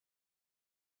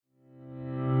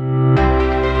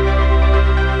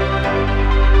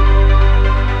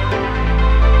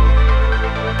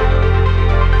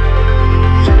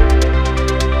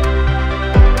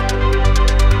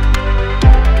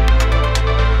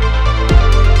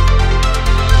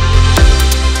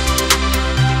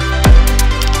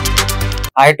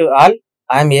Hi to all.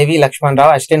 I am A.V. Laxman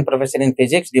Rao, Assistant Professor in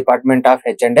Physics, Department of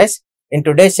H&S. In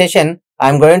today's session, I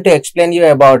am going to explain you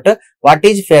about what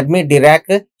is Fermi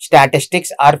Dirac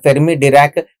statistics or Fermi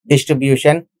Dirac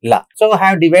distribution law. So, I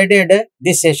have divided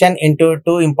this session into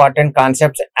two important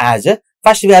concepts as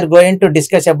first we are going to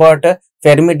discuss about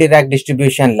Fermi Dirac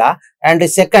distribution law, and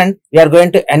second we are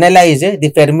going to analyze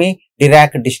the Fermi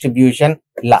Dirac distribution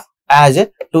law as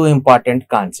two important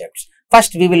concepts.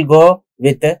 First, we will go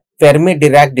with Fermi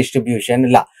Dirac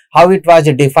distribution law, how it was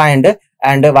defined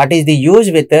and what is the use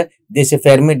with this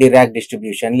Fermi Dirac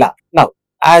distribution law. Now,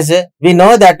 as we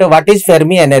know that what is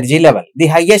Fermi energy level? The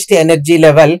highest energy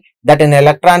level that an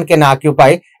electron can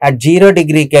occupy at 0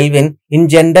 degree Kelvin, in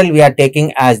general we are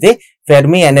taking as the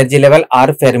Fermi energy level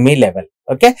or Fermi level.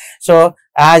 Okay. So,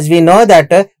 as we know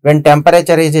that when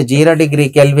temperature is 0 degree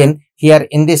Kelvin, here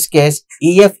in this case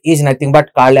EF is nothing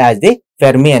but called as the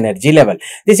Fermi energy level.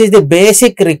 This is the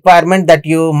basic requirement that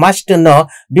you must know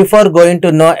before going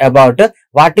to know about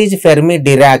what is Fermi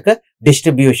Dirac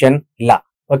distribution law.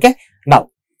 Okay. Now,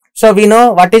 so we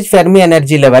know what is Fermi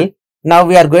energy level. Now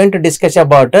we are going to discuss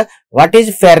about what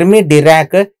is Fermi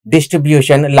Dirac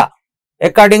distribution law.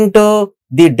 According to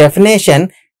the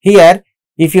definition here,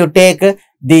 if you take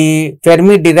the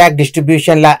Fermi Dirac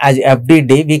distribution law as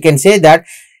FDD, we can say that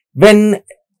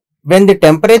when the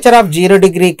temperature of 0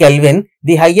 degree Kelvin,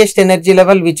 the highest energy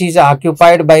level which is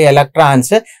occupied by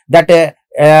electrons, that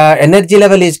energy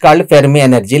level is called Fermi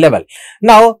energy level.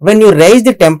 Now, when you raise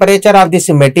the temperature of this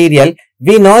material,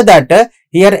 we know that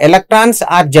here electrons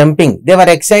are jumping. They were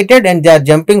excited and they are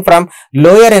jumping from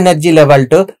lower energy level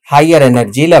to higher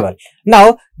energy level.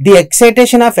 Now, the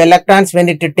excitation of electrons when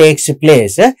it takes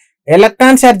place,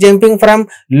 electrons are jumping from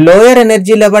lower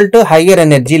energy level to higher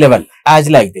energy level as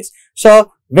like this.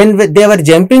 So, when they were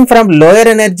jumping from lower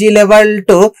energy level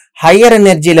to higher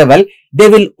energy level, they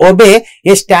will obey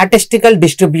a statistical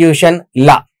distribution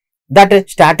law. That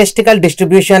statistical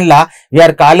distribution law we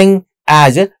are calling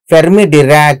as Fermi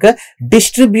Dirac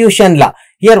distribution law.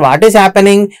 Here what is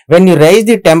happening, when you raise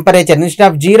the temperature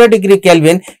instead of 0 degree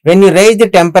Kelvin, when you raise the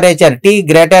temperature T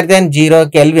greater than 0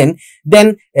 Kelvin,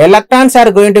 then electrons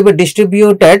are going to be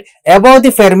distributed above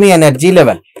the Fermi energy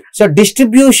level. So,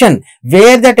 distribution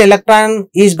where that electron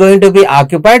is going to be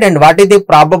occupied and what is the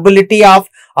probability of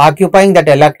occupying that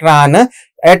electron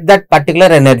at that particular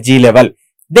energy level.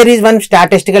 There is one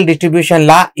statistical distribution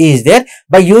law is there.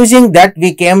 By using that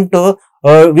we came to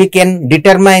we can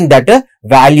determine that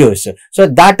values. So,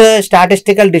 that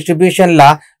statistical distribution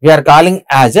law we are calling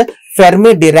as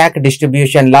Fermi Dirac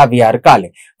distribution law we are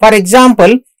calling. For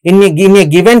example, in a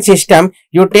given system,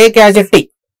 you take as a T.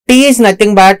 T is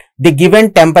nothing but the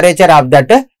given temperature of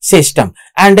that system,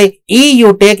 and E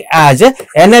you take as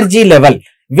energy level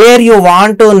where you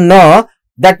want to know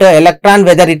that electron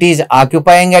whether it is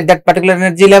occupying at that particular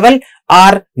energy level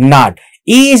or not.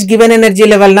 E is given energy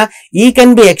level na, E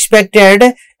can be expected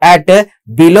at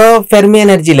below Fermi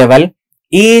energy level.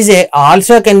 E is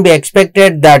also can be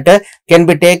expected that can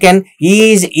be taken,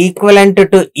 E is equivalent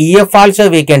to EF also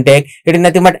we can take. It is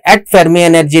nothing but at Fermi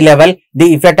energy level,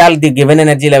 if at all the given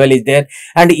energy level is there,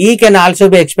 and E can also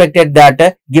be expected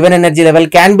that given energy level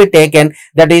can be taken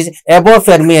that is above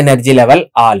Fermi energy level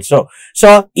also.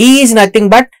 So, E is nothing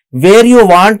but where you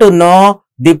want to know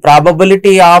the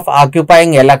probability of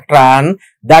occupying electron,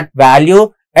 that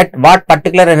value at what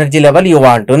particular energy level you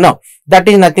want to know. That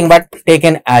is nothing but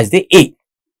taken as the E.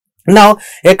 Now,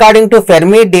 according to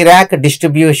Fermi Dirac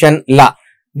distribution law,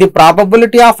 the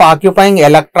probability of occupying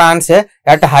electrons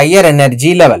at higher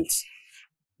energy levels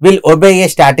will obey a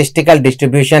statistical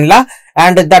distribution law,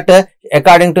 and that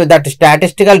according to that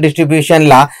statistical distribution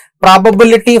law,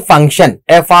 probability function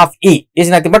f of E is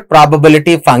nothing but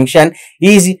probability function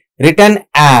is written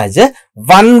as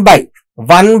 1 by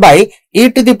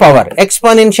e to the power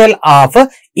exponential of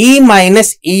E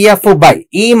minus EF by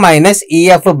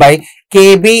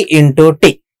kb into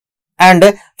T,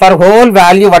 and for whole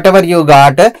value whatever you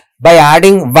got by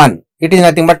adding 1, it is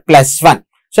nothing but plus 1.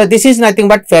 So, this is nothing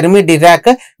but Fermi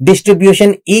Dirac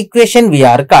distribution equation we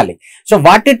are calling. So,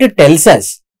 what it tells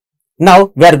us,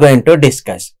 now we are going to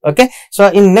discuss. Okay. So,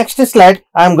 in next slide,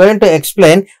 I am going to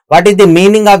explain what is the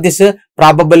meaning of this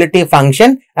probability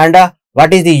function and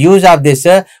what is the use of this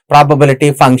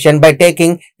probability function. By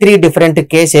taking 3 different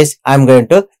cases, I am going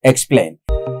to explain.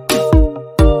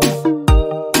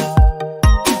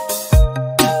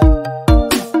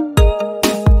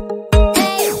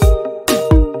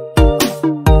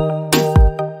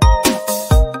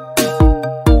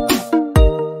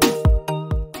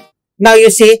 Now,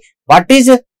 you see what is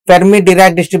Fermi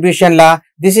Dirac distribution law.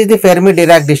 This is the Fermi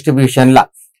Dirac distribution law.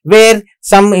 where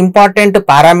some important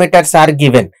parameters are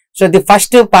given. So the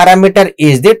first parameter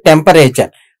is the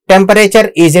temperature.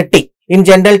 Temperature is a T. In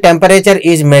general, temperature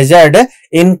is measured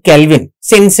in Kelvin.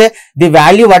 Since the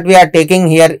value what we are taking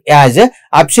here as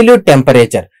absolute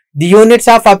temperature, the units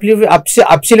of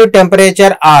absolute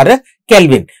temperature are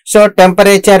Kelvin. So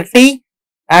temperature T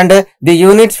and the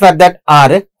units for that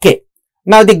are K.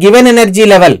 Now the given energy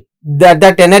level,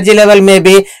 that energy level may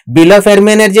be below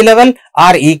Fermi energy level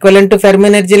or equivalent to Fermi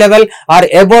energy level or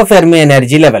above Fermi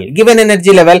energy level. Given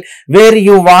energy level where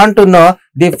you want to know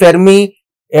the Fermi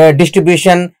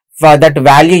distribution for that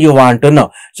value you want to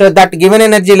know. So that given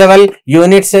energy level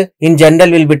units in general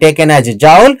will be taken as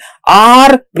joule,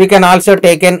 or we can also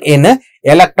taken in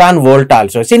electron volt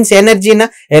also. Since energy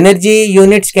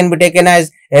units can be taken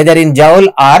as either in joule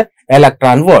or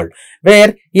electron volt,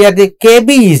 where here the Kb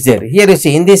is there. Here you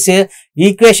see in this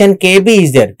equation Kb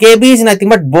is there. Kb is nothing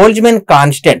but Boltzmann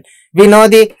constant. We know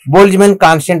the Boltzmann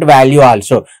constant value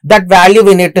also. That value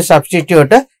we need to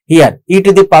substitute here, e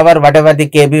to the power whatever the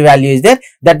Kb value is there,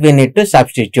 that we need to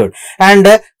substitute. And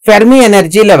Fermi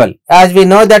energy level, as we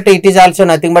know that it is also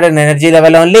nothing but an energy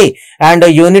level only, and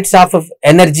units of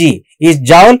energy is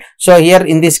joule. So here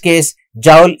in this case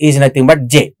joule is nothing but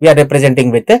J. We are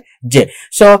representing with J.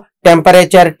 So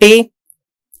temperature T,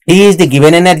 E is the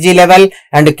given energy level,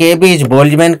 and Kb is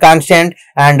Boltzmann constant,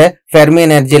 and Fermi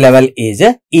energy level is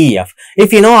EF.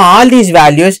 If you know all these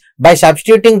values, by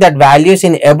substituting that values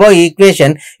in above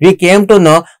equation, we came to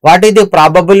know what is the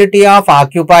probability of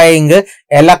occupying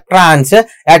electrons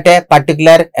at a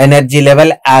particular energy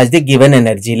level as the given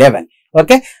energy level.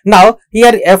 Okay. Now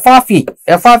here f of e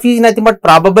is nothing but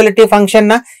probability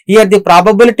function. Here the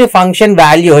probability function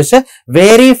values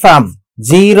vary from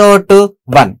 0 to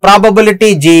 1.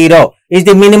 Probability 0 is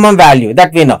the minimum value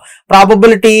that we know.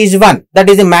 Probability is 1, that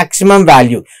is the maximum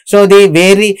value. So the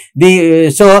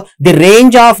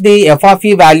range of the f of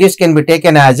e values can be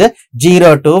taken as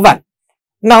 0 to 1.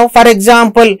 Now, for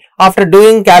example, after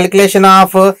doing calculation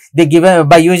of the given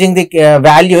by using the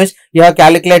values, you have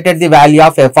calculated the value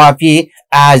of f of e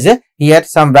as here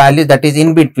some value that is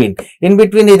in between. In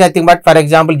between is nothing but, for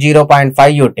example,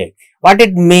 0.5 you take. What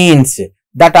it means,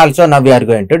 that also now we are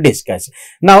going to discuss.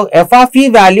 Now, f of e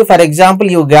value, for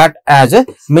example, you got as a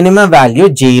minimum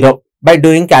value 0 by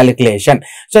doing calculation.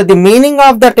 So, the meaning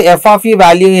of that f of e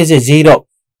value is 0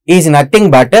 is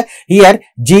nothing but here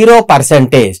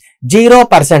 0%.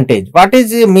 0%. What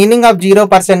is the meaning of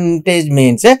 0%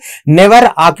 means?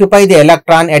 Never occupy the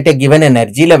electron at a given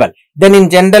energy level. Then in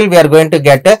general, we are going to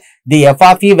get the f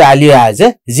of e value as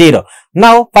 0.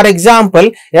 Now, for example,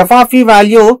 f of e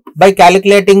value, by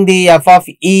calculating the f of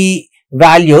e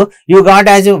value, you got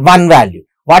as 1 value.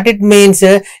 What it means?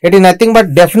 It is nothing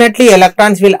but definitely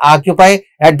electrons will occupy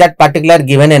at that particular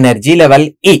given energy level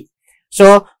E.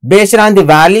 So, based on the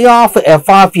value of f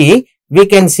of e, we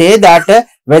can say that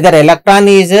whether electron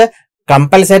is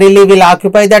compulsorily will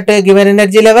occupy that given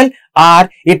energy level or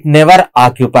it never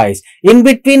occupies. In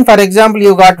between, for example,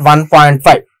 you got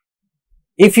 1.5.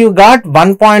 If you got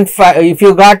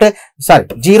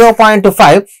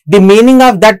 0.5, the meaning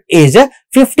of that is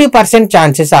 50%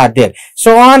 chances are there.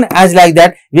 So on as like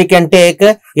that, we can take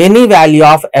any value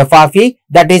of f of e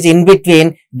that is in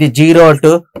between the 0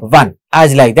 to 1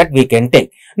 as like that we can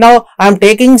take. Now, I am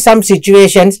taking some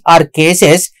situations or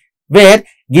cases where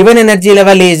given energy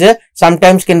level is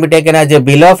sometimes can be taken as a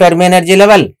below Fermi energy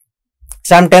level.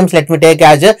 Sometimes let me take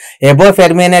as above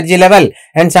Fermi energy level,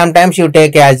 and sometimes you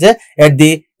take as at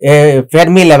the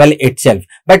Fermi level itself.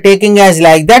 By taking as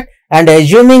like that and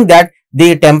assuming that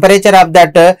the temperature of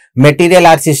that material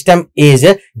or system is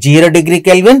 0 degree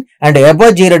Kelvin and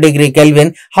above 0 degree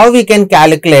Kelvin, how we can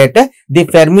calculate the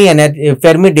Fermi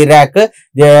Dirac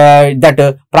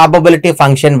that probability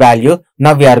function value?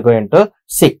 Now we are going to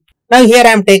see. Now here I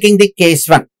am taking the case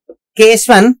 1. Case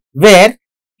 1 where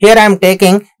here I am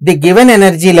taking the given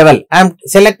energy level. I am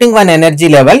selecting one energy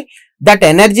level. That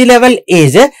energy level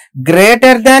is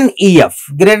greater than EF.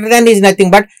 Greater than is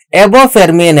nothing but above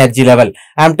Fermi energy level.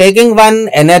 I am taking one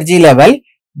energy level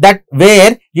that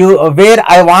where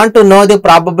I want to know the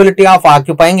probability of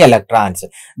occupying electrons.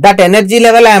 That energy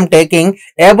level I am taking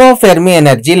above Fermi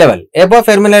energy level. Above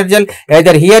Fermi energy level,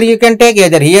 either here you can take,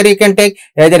 either here you can take,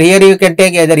 either here you can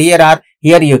take, either here or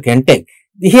here you can take.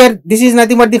 Here, this is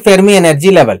nothing but the Fermi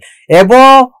energy level.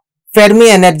 Above Fermi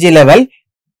energy level,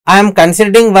 I am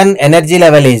considering one energy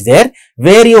level is there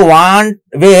where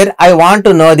I want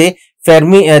to know the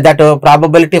Fermi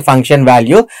probability function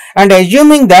value, and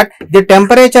assuming that the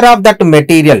temperature of that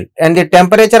material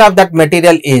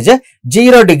is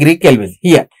 0 degree Kelvin.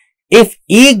 Here, if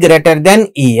E greater than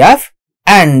EF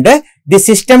and the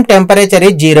system temperature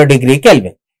is 0 degree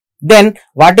Kelvin. Then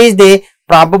what is the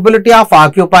probability of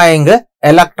occupying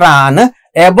electron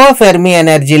above Fermi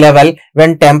energy level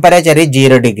when temperature is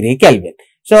 0 degree Kelvin?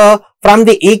 So from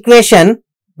the equation,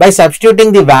 by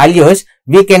substituting the values,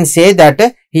 we can say that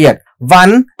here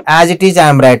 1 as it is I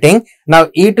am writing. Now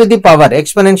e to the power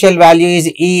exponential value is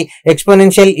e,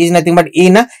 exponential is nothing but e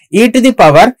na, e to the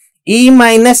power e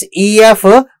minus ef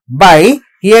by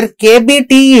here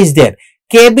kBt is there.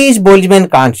 Kb is Boltzmann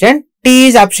constant, T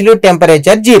is absolute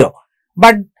temperature 0.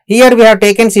 But here we have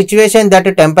taken situation that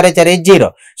temperature is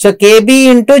 0. So Kb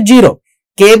into 0.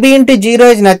 Kb into 0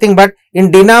 is nothing but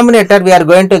in denominator we are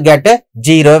going to get a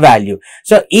 0 value.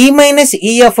 So E minus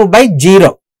Ef by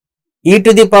 0. E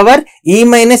to the power E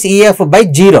minus Ef by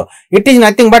 0. It is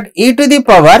nothing but E to the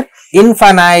power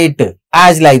infinite.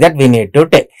 As like that we need to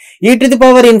take. E to the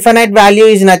power infinite value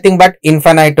is nothing but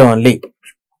infinite only.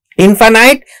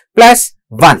 Infinite plus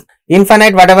 1.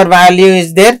 Infinite whatever value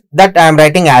is there, that I am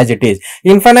writing as it is.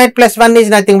 Infinite plus 1 is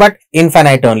nothing but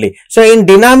infinite only. So in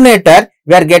denominator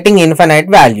we are getting infinite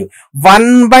value.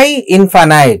 1 by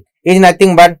infinite is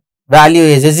nothing but value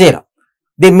is 0.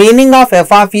 The meaning of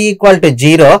f of e equal to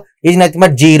 0 is nothing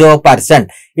but 0%.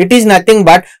 It is nothing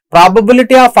but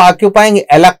probability of occupying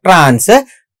electrons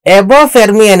above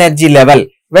Fermi energy level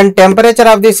when temperature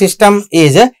of the system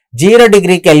is 0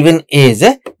 degree Kelvin is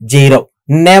 0.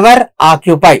 Never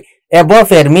occupy above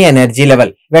Fermi energy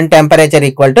level when temperature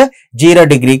equal to 0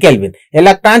 degree Kelvin.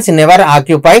 Electrons never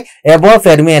occupy above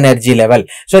Fermi energy level.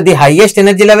 So the highest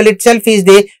energy level itself is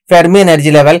the Fermi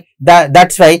energy level.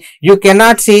 That's why you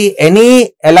cannot see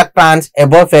any electrons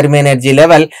above Fermi energy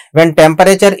level when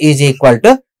temperature is equal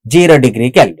to 0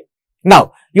 degree Kelvin.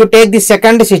 Now you take the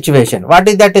second situation. What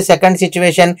is that second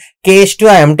situation? Case 2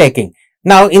 I am taking.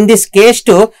 Now in this case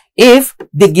 2, if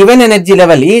the given energy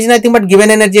level E is nothing but given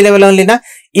energy level only na,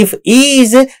 if E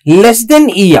is less than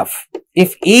EF,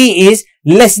 if E is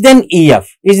less than EF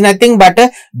is nothing but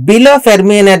below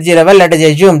Fermi energy level, let us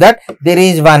assume that there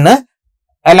is one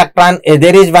electron,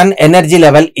 there is one energy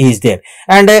level is there,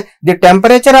 and the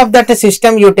temperature of that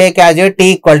system you take as a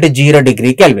T equal to 0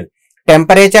 degree Kelvin.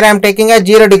 Temperature I am taking as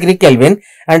 0 degree Kelvin,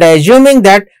 and assuming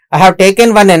that I have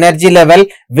taken one energy level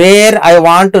where I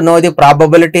want to know the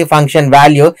probability function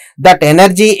value. That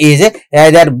energy is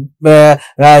either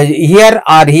here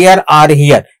or here or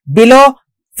here. Below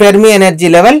Fermi energy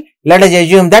level, let us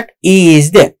assume that E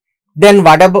is there. Then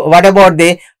what about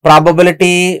the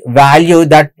probability value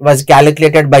that was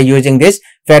calculated by using this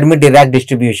Fermi Dirac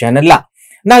distribution law?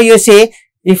 Now you see,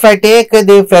 if I take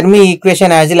the Fermi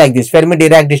equation as like this, Fermi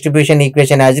Dirac distribution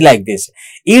equation as like this,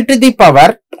 e to the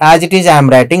power as it is I am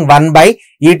writing 1 by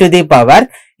e to the power.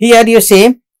 Here you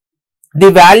see the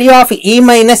value of E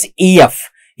minus EF.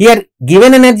 Here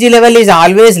given energy level is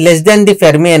always less than the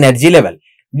Fermi energy level.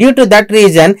 Due to that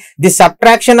reason, the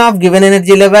subtraction of given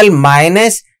energy level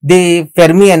minus the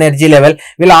Fermi energy level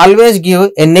will always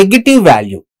give a negative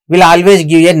value.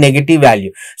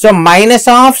 So minus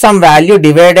of some value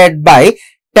divided by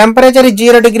temperature is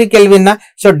 0 degree Kelvin na.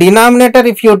 So denominator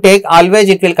if you take, always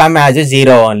it will come as a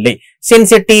 0 only, since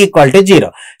T equal to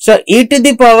 0. So e to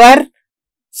the power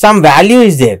some value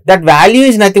is there. That value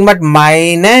is nothing but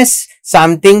minus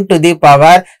something to the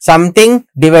power something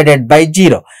divided by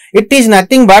 0. It is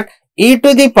nothing but e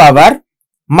to the power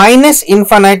minus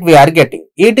infinite we are getting.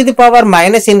 E to the power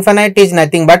minus infinite is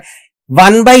nothing but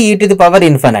 1 by e to the power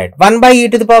infinite. 1 by e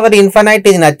to the power infinite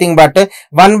is nothing but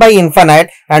 1 by infinite,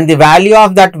 and the value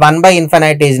of that 1 by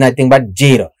infinite is nothing but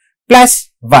 0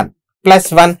 plus 1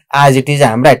 as it is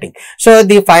I am writing. So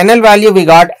the final value we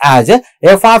got as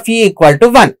f of e equal to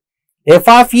 1. F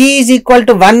of e is equal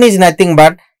to 1 is nothing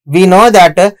but we know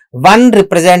that 1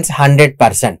 represents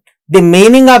 100%. The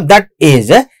meaning of that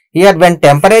is here when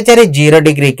temperature is 0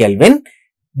 degree Kelvin,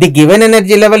 the given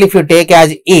energy level if you take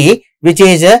as E, which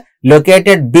is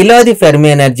located below the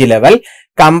Fermi energy level,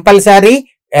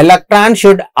 compulsory electron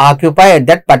should occupy at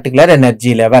that particular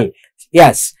energy level.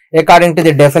 Yes, according to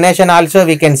the definition also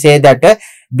we can say that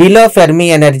below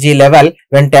Fermi energy level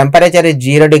when temperature is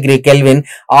 0 degree Kelvin,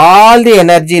 all the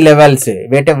energy levels,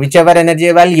 whichever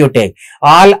energy level you take,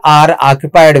 all are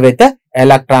occupied with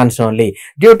electrons only.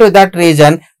 Due to that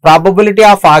reason, probability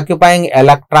of occupying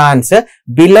electrons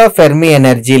below Fermi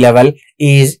energy level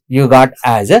is you got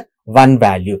as 1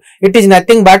 value. It is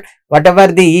nothing but whatever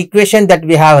the equation that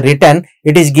we have written,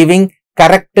 it is giving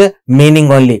correct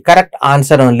meaning only, correct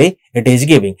answer only it is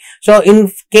giving. So in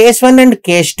case 1 and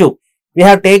case 2, we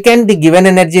have taken the given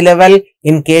energy level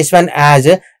in case 1 as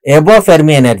above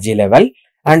Fermi energy level,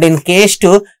 and in case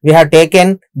 2 we have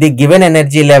taken the given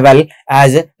energy level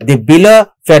as the below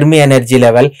Fermi energy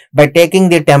level by taking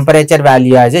the temperature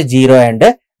value as 0 and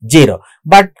 0.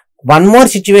 But one more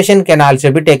situation can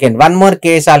also be taken, one more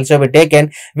case also be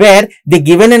taken, where the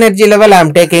given energy level I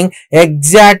am taking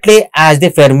exactly as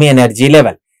the Fermi energy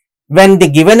level. When the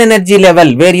given energy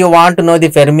level where you want to know the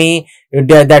Fermi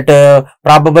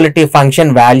probability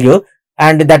function value,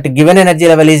 and that given energy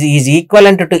level is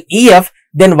equivalent to EF,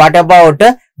 then what about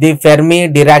the Fermi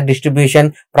Dirac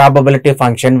distribution probability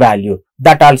function value?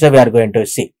 That also we are going to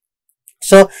see.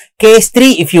 So case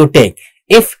 3, if you take,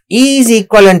 if E is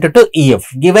equivalent to EF,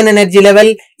 given energy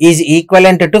level is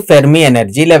equivalent to Fermi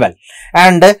energy level,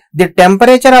 and the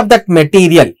temperature of that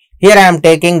material, here I am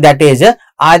taking that is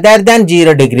other than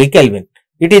 0 degree Kelvin.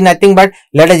 It is nothing but,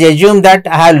 let us assume that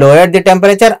I have lowered the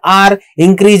temperature or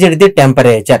increased the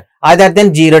temperature other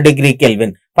than 0 degree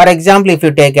Kelvin. For example, if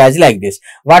you take as like this,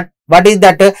 what is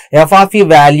that f of e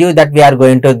value that we are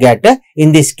going to get?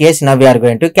 In this case, now we are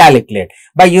going to calculate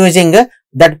by using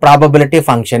that probability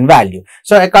function value.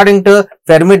 So according to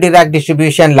Fermi Dirac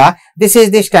distribution law, this is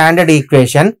the standard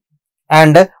equation,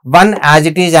 and 1 as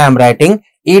it is I am writing,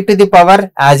 e to the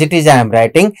power as it is I am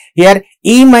writing here,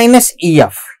 E minus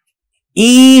EF.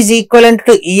 E is equivalent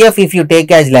to EF if you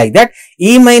take as like that,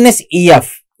 E minus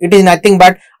EF. It is nothing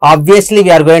but, obviously we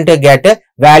are going to get a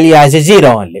value as a 0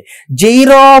 only.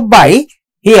 0 by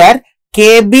here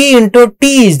KB into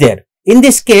T is there. In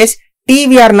this case, T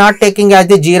we are not taking as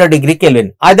the 0 degree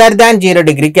Kelvin, other than 0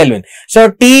 degree Kelvin. So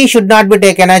T should not be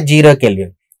taken as 0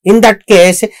 Kelvin. In that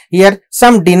case, here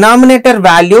some denominator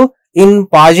value in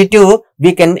positive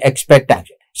we can expect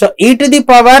actually. So e to the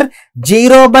power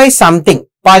 0 by something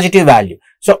positive value.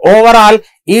 So overall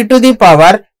e to the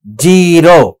power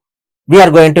 0 we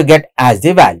are going to get as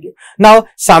the value. Now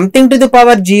something to the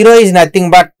power 0 is nothing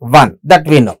but 1, that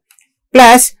we know,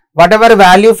 plus whatever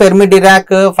value Fermi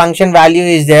Dirac function value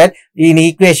is there in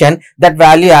equation, that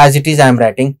value as it is I am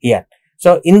writing here.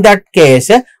 So in that case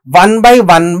 1 by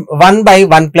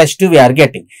 1 plus 2 we are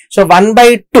getting. So 1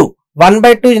 by 2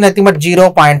 is nothing but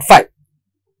 0.5.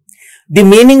 The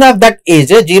meaning of that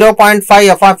is 0.5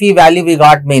 f of e value we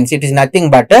got means it is nothing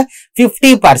but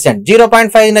 50%.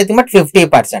 0.5 is nothing but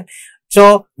 50%.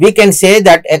 So we can say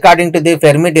that according to the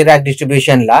Fermi Dirac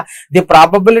distribution law, the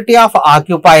probability of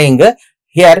occupying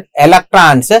here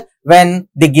electrons when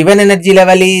the given energy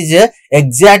level is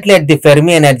exactly at the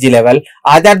Fermi energy level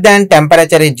other than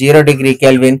temperature is 0 degree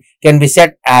Kelvin can be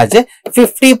set as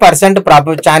 50%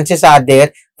 probable chances are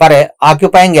there for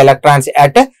occupying electrons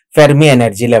at Fermi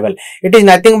energy level. It is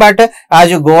nothing but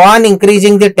as you go on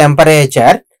increasing the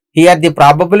temperature, here the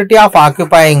probability of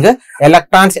occupying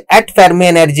electrons at Fermi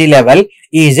energy level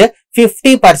is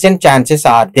 50% chances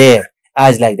are there,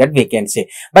 as like that we can say.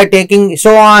 By taking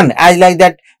so on as like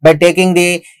that, by taking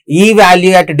the E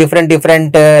value at different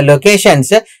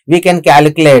locations, we can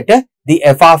calculate the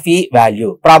f of E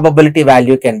value, probability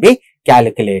value can be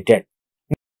calculated.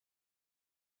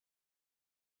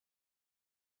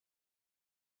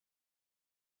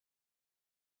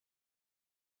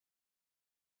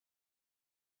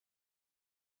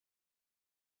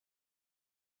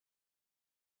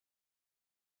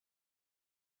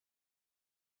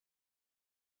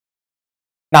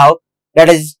 Now let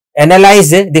us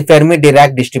analyze the Fermi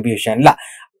Dirac distribution law.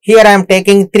 Here I am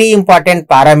taking 3 important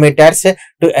parameters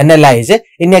to analyze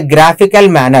in a graphical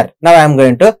manner. Now I am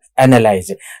going to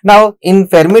analyze. Now in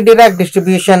Fermi Dirac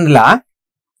distribution law,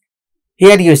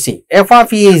 here you see f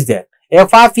of e is there.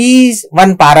 F of e is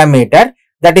one parameter,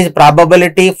 that is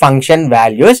probability function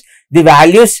values. The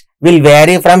values will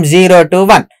vary from 0 to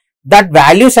 1. That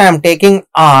values I am taking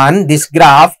on this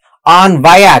graph on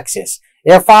y-axis.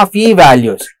 F of e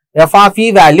values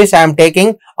I am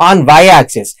taking on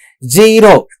y-axis.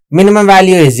 0, minimum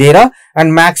value is 0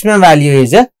 and maximum value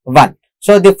is 1.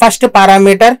 So the first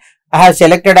parameter I have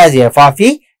selected as f of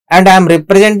e and I am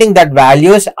representing that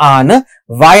values on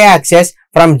y-axis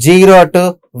from 0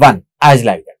 to 1 as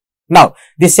like that. Now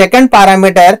the second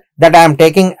parameter that I am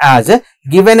taking as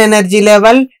given energy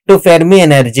level to Fermi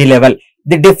energy level,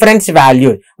 the difference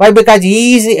value. Why? Because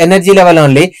E is energy level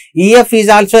only, EF is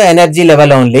also energy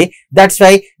level only. That's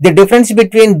why the difference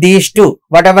between these two,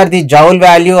 whatever the joule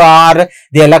value or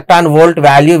the electron volt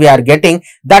value we are getting,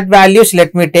 that values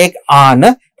let me take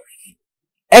on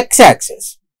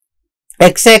x-axis.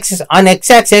 On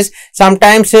x-axis,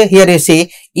 sometimes here you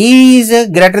see E is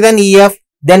greater than EF,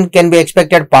 then can be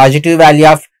expected positive value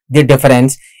of the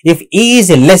difference. If E is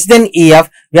less than EF,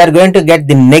 we are going to get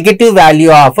the negative value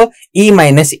of E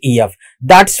minus EF.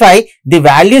 That's why the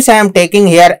values I am taking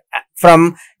here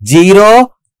from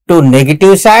 0 to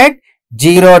negative side,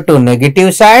 0 to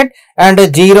negative side and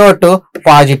 0 to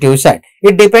positive side.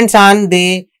 It depends on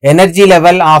the energy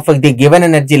level of the given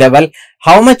energy level,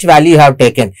 how much value you have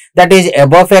taken, that is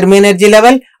above Fermi energy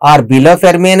level or below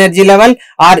Fermi energy level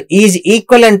or is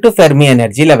equivalent to Fermi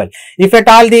energy level. If at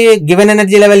all the given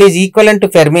energy level is equivalent to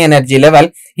Fermi energy level,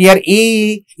 here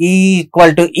E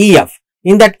equal to EF.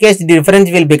 In that case, the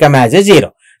difference will become as a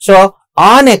 0. So,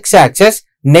 on x-axis,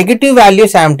 negative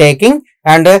values I am taking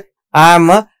and I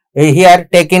am here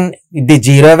taking the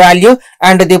 0 value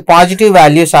and the positive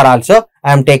values are also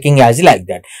I am taking as like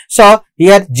that. So,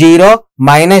 here 0,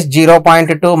 minus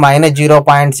 0.2, minus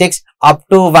 0.6 up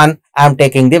to 1 I am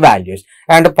taking the values.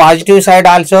 And positive side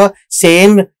also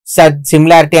same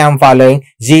similarity I am following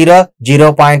 0,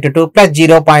 0.2 plus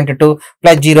 0.2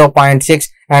 plus 0.6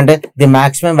 and the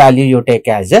maximum value you take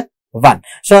as 1.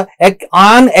 So,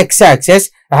 on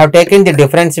x-axis I have taken the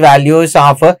difference values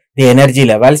of the energy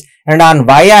levels and on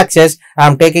y-axis I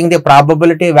am taking the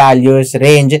probability values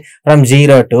range from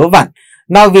 0 to 1.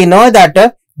 Now, we know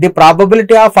that the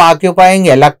probability of occupying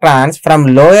electrons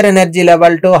from lower energy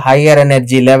level to higher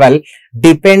energy level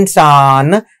depends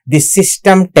on the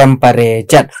system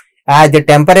temperature. As the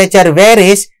temperature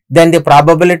varies, then the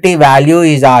probability value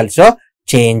is also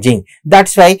changing.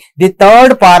 That's why the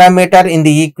third parameter in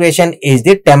the equation is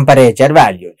the temperature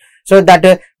value. So,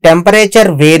 that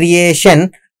temperature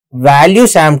variation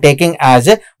values I am taking as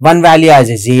one value as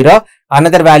 0,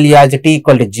 another value as T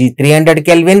equal to 300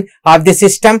 Kelvin of the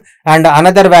system and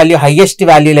another value, highest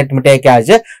value let me take as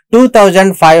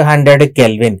 2500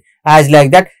 Kelvin. As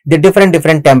like that, the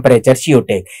different temperatures you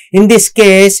take. In this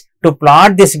case, to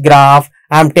plot this graph,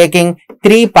 I am taking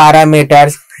 3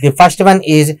 parameters. The first one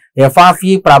is f of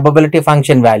e probability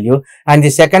function value and the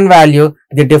second value,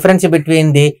 the difference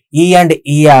between the E and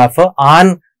EF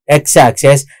on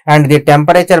x-axis and the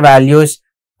temperature values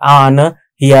on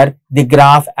here the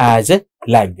graph as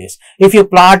like this. If you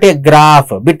plot a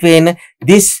graph between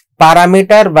this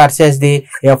parameter versus the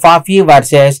f of e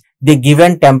versus the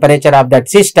given temperature of that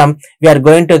system, we are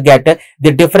going to get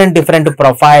the different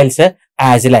profiles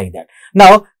as like that.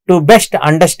 Now, to best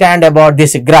understand about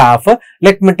this graph,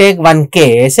 let me take one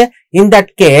case. In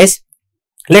that case,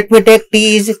 let me take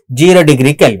T is 0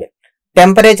 degree Kelvin.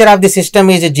 Temperature of the system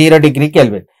is 0 degree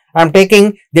Kelvin. I am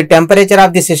taking the temperature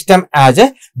of the system as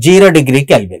 0 degree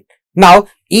Kelvin. Now,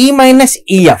 E minus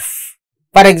EF,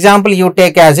 for example, you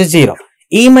take as 0.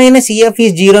 E minus EF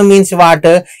is 0 means what?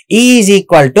 E is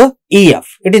equal to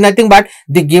EF. It is nothing but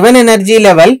the given energy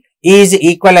level is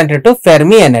equivalent to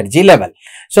Fermi energy level.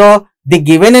 So, the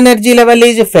given energy level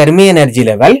is Fermi energy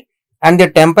level and the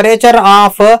temperature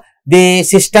of the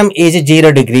system is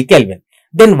 0 degree Kelvin.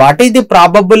 Then what is the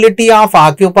probability of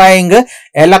occupying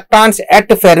electrons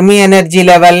at Fermi energy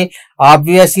level?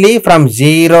 Obviously, from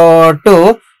 0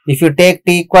 to, if you take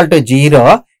T equal to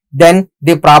 0, then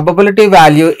the probability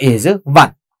value is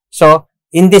 1. So,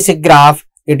 in this graph,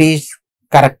 it is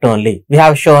correct only. We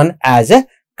have shown as a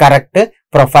correct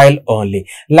profile only.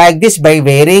 Like this, by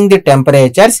varying the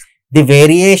temperatures, the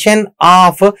variation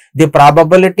of the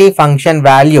probability function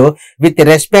value with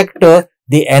respect to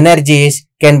the energies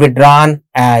can be drawn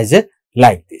as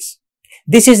like this.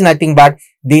 This is nothing but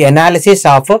the analysis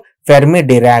of Fermi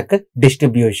Dirac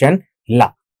distribution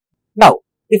law. Now,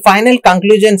 the final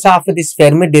conclusions of this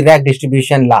Fermi Dirac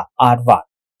distribution law are what?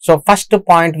 So, first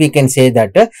point we can say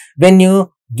that when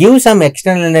you give some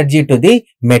external energy to the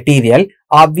material,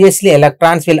 obviously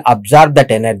electrons will absorb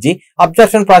that energy.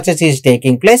 Absorption process is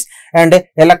taking place and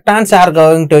electrons are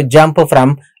going to jump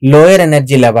from lower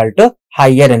energy level to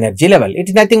higher energy level. It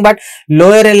is nothing but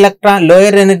lower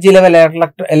energy level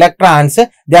electrons,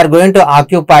 they are going to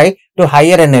occupy to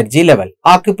higher energy level.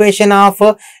 Occupation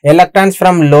of electrons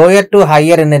from lower to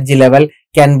higher energy level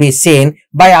can be seen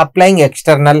by applying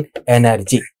external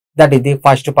energy. That is the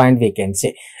first point we can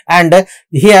say. And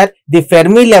here the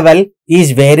Fermi level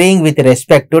is varying with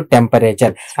respect to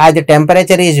temperature. As the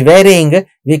temperature is varying,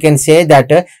 we can say that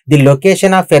the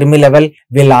location of Fermi level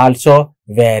will also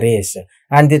varies.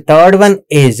 And the third one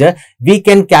is we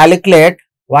can calculate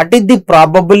what is the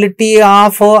probability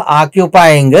of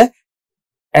occupying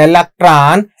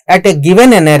electron at a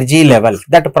given energy level.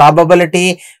 That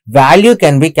probability value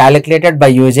can be calculated by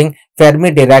using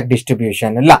Fermi Dirac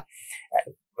distribution law.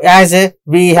 As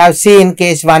we have seen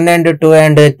case 1 and 2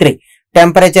 and 3.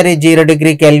 Temperature is 0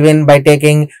 degree Kelvin by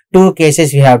taking 2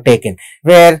 cases we have taken,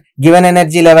 where given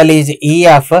energy level is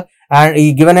EF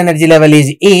and given energy level is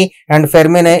E and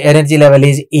Fermi energy level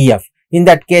is EF. In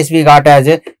that case, we got as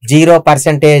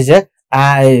 0%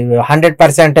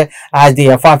 100% as the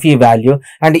f of E value,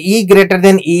 and E greater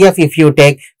than EF if you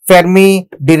take Fermi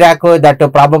Dirac, that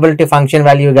probability function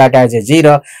value got as a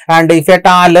 0, and if at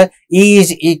all E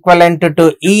is equivalent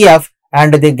to EF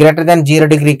and the greater than 0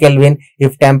 degree Kelvin,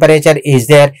 if temperature is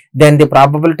there, then the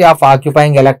probability of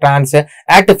occupying electrons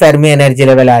at Fermi energy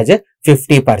level as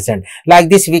 50%. Like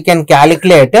this, we can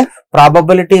calculate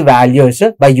probability values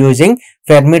by using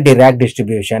Fermi Dirac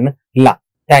distribution law.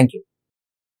 Thank you.